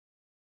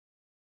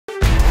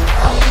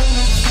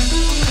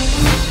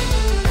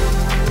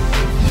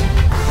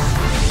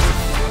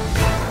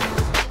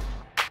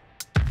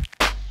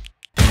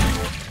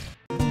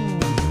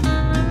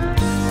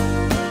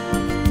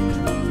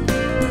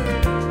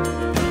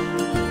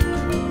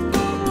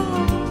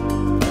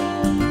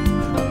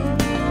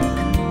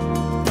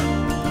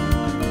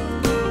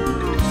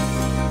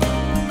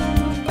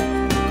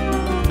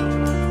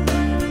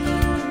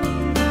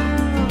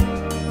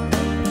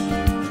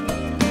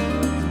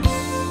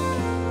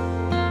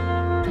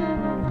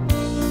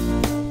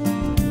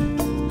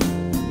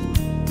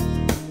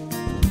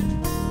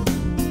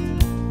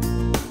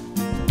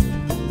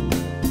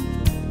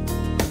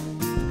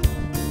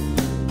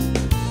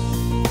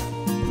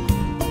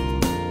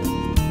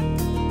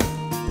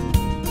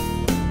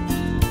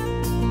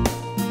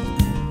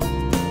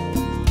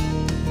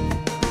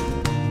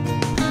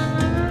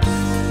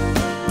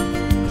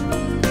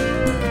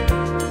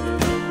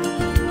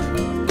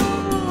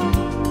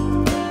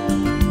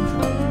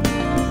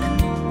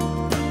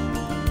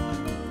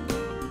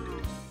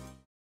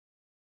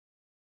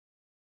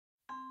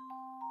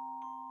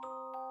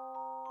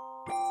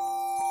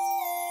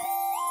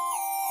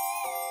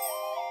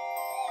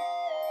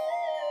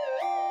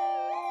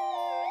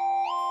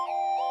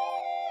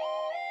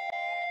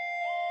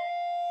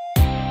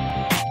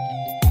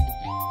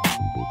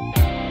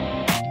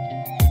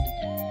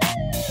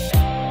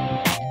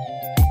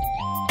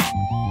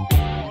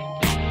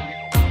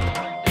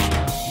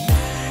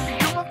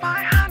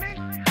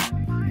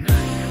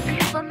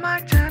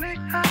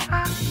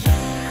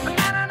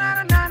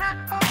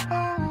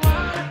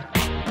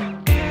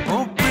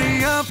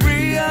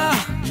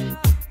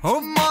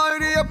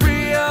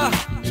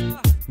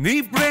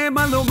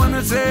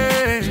మనసే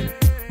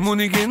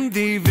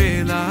మునిగింది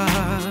వేళ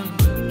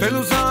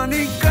తెలుసా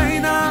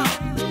నీకైనా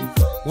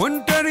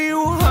ఒంటరి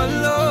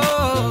ఊహల్లో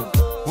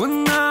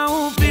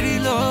ఉన్నావు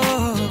పిడిలో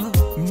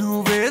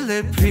నువ్వేలే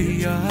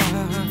ప్రియా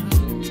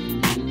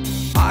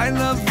I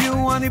love you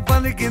అని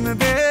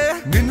పలికినదే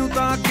నిన్ను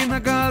తాకిన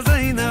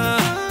గాజైనా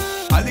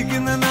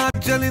అలిగిన నా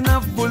చలి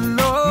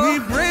నవ్వుల్లో నీ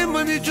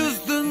ప్రేమని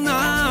చూస్తున్నా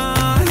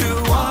You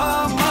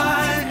are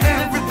my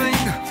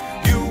everything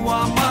You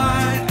are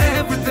my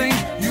everything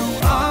You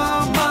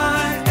are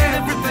my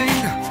everything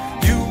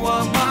You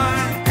are my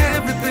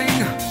everything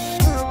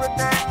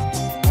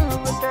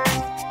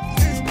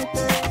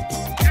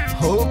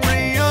Oh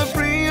priya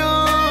priya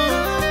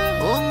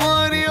Oh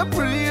Maria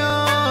priya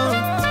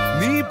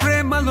నీ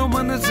ప్రేమలో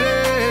మనసే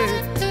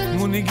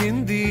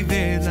మునిగింది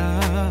వేళ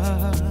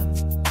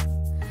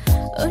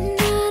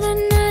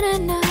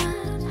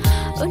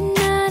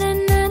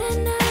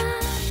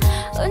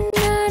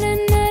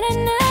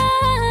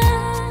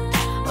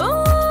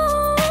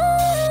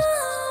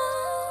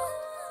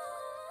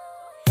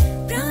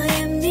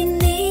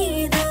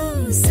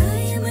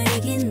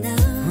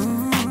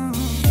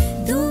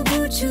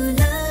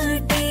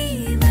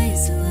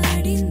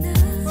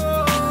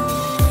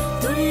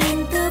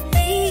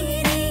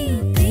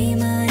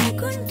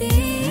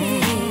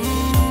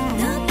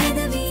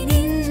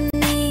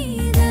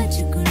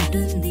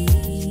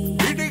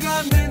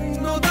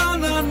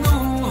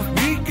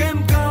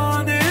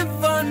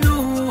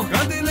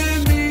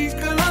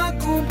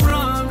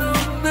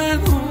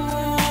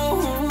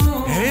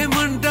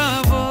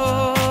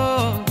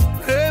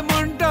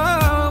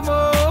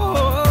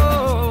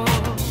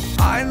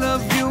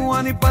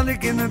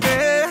పలికినదే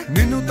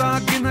నిన్ను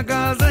తాకిన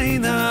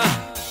గాజైనా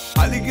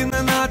అలిగిన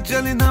నా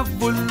చలి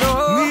నవ్వుల్లో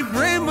నీ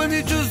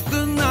ప్రేమని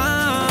చూస్తున్నా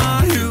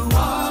You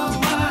are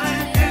my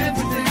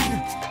everything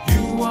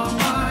You are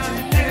my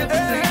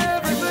everything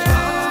You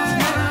are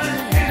my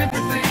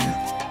everything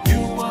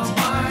You are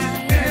my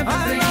everything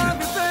I love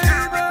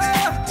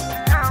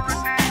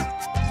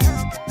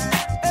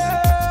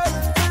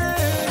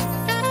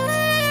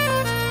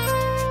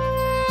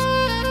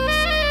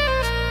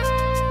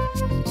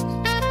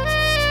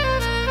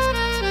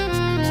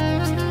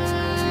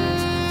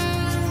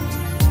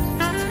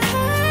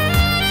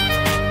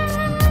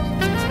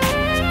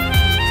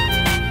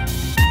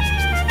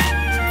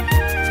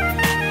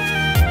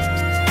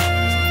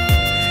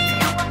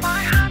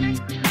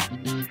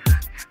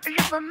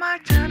my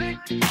tonic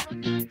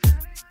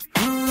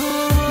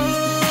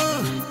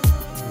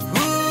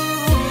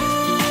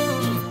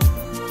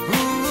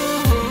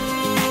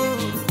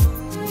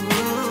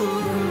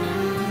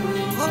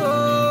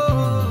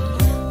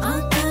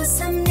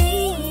ఆకాశం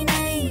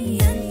నీనై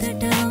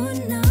అంతటా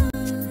ఉన్నా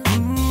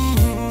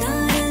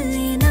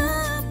తారల్ని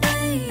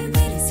నాపై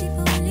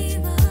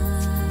మెరిసిపోలేవా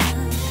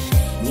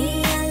నీ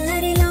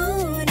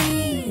అల్లరిలోనే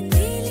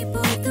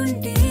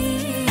తేలిపోతుంటే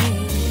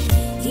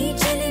ఈ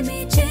చెలిమి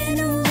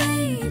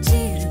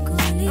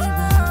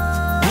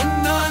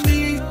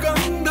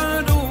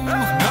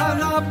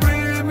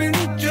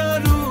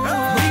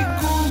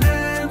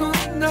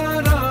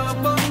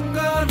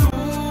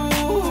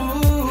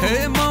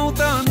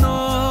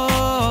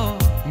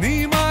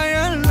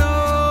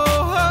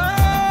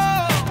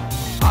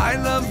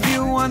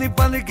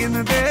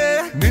పలికినదే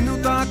నిన్ను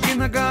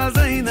తాకిన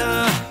గాజైనా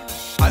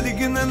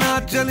అలిగిన నా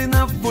చలి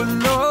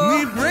నవ్వుల్లో నీ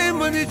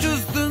ప్రేమని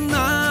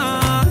చూస్తున్నా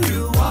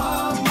You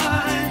are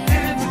my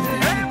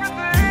everything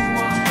You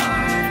are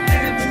my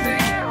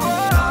everything You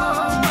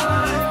are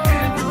my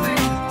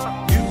everything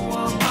You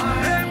are my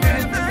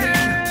everything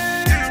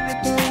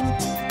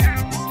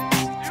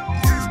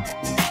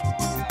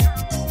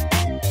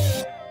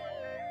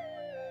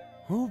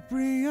Oh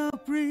priya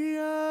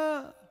priya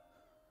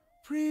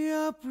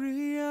Priya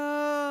priya